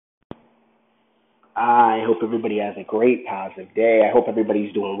I hope everybody has a great, positive day. I hope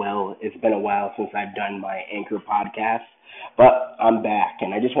everybody's doing well. It's been a while since I've done my Anchor podcast, but I'm back.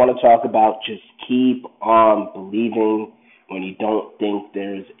 And I just want to talk about just keep on believing when you don't think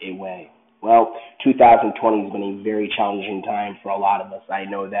there's a way. Well, 2020 has been a very challenging time for a lot of us. I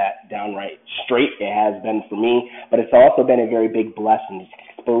know that downright straight it has been for me, but it's also been a very big blessing. It's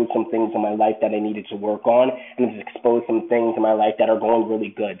exposed some things in my life that I needed to work on, and it's exposed some things in my life that are going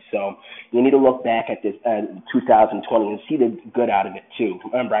really good. So you need to look back at this 2020 and see the good out of it too.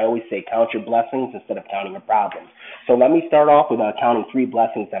 Remember, I always say count your blessings instead of counting your problems. So let me start off with counting three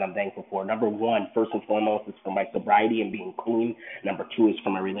blessings that I'm thankful for. Number one, first and foremost, is for my sobriety and being clean. Number two is for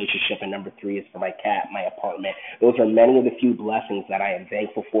my relationship, and number three is for my cat, my apartment. Those are many of the few blessings that I am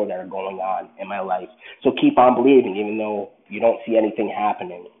thankful for that are going on in my life. So keep on believing, even though you don't see anything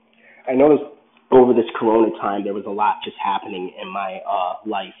happening. I noticed over this corona time there was a lot just happening in my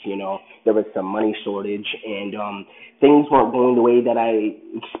life. There was some money shortage, and things weren't going the way that I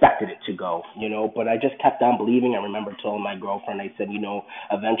expected it to go. But I just kept on believing. I remember telling my girlfriend, I said,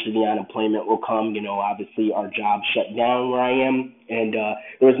 eventually the unemployment will come. Obviously our job shut down where I am, and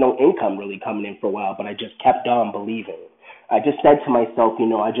there was no income really coming in for a while, but I just kept on believing. I just said to myself,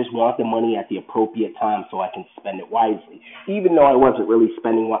 I just want the money at the appropriate time so I can spend it wisely. Even though I wasn't really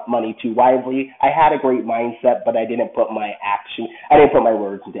spending money too wisely, I had a great mindset, but I didn't put I didn't put my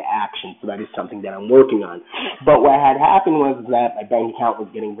words into action. So that is something that I'm working on. But what had happened was that my bank account was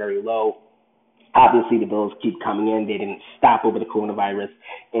getting very low. Obviously, the bills keep coming in. They didn't stop over the coronavirus.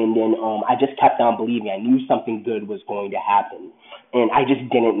 And then I just kept on believing. I knew something good was going to happen. And I just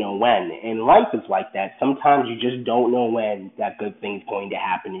didn't know when. And life is like that. Sometimes you just don't know when that good thing's going to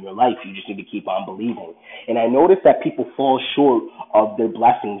happen in your life. You just need to keep on believing. And I noticed that people fall short of their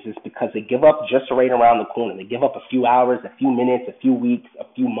blessings is because they give up just right around the corner. They give up a few hours, a few minutes, a few weeks, a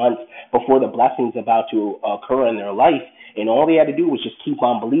few months before the blessing's about to occur in their life. And all they had to do was just keep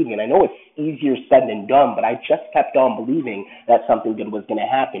on believing. And I know it's easier said than done, but I just kept on believing that something good was going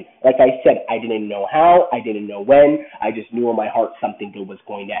to happen. Like I said, I didn't know how, I didn't know when, I just knew in my heart something good was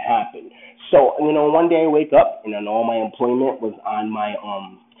going to happen. So, one day I wake up and then all my employment was on my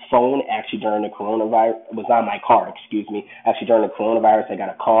phone. Actually, during the coronavirus, it was on my car, excuse me. Actually, during the coronavirus, I got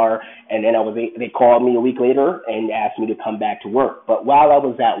a car, and then they called me a week later and asked me to come back to work. But while I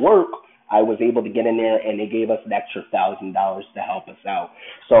was at work, I was able to get in there, and they gave us an extra $1,000 to help us out.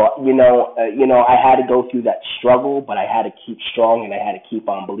 So I had to go through that struggle, but I had to keep strong, and I had to keep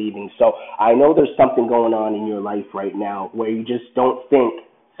on believing. So I know there's something going on in your life right now where you just don't think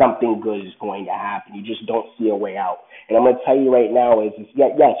something good is going to happen. You just don't see a way out. And I'm going to tell you right now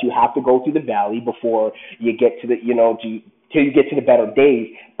yes, you have to go through the valley before you get to till you get to the better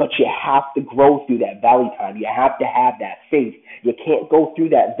days, but you have to grow through that valley time. You have to have that faith. You can't go through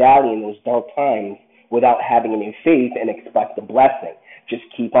that valley in those dark times without having any faith and expect a blessing. Just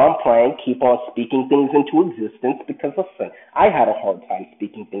keep on praying, keep on speaking things into existence because, listen, I had a hard time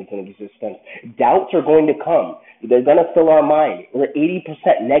speaking things into existence. Doubts are going to come. They're going to fill our mind. We're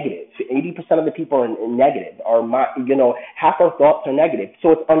 80% negative. 80% of the people are negative. Half our thoughts are negative.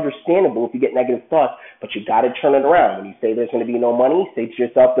 So it's understandable if you get negative thoughts, but you got to turn it around. When you say there's going to be no money, say to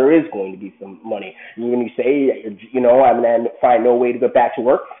yourself, there is going to be some money. When you say, I'm going to find no way to get back to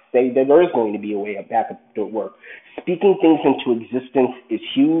work, say that there is going to be a way back to work. Speaking things into existence is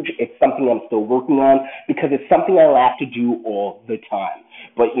huge. It's something I'm still working on because it's something I have to do all the time.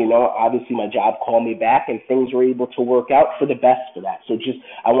 But, obviously my job called me back and things were able to work out for the best for that. So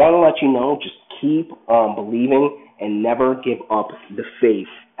I want to let you know, just keep believing and never give up the faith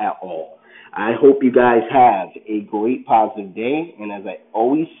at all. I hope you guys have a great positive day. And as I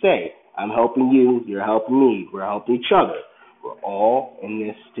always say, I'm helping you, you're helping me, we're helping each other. We're all in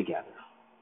this together.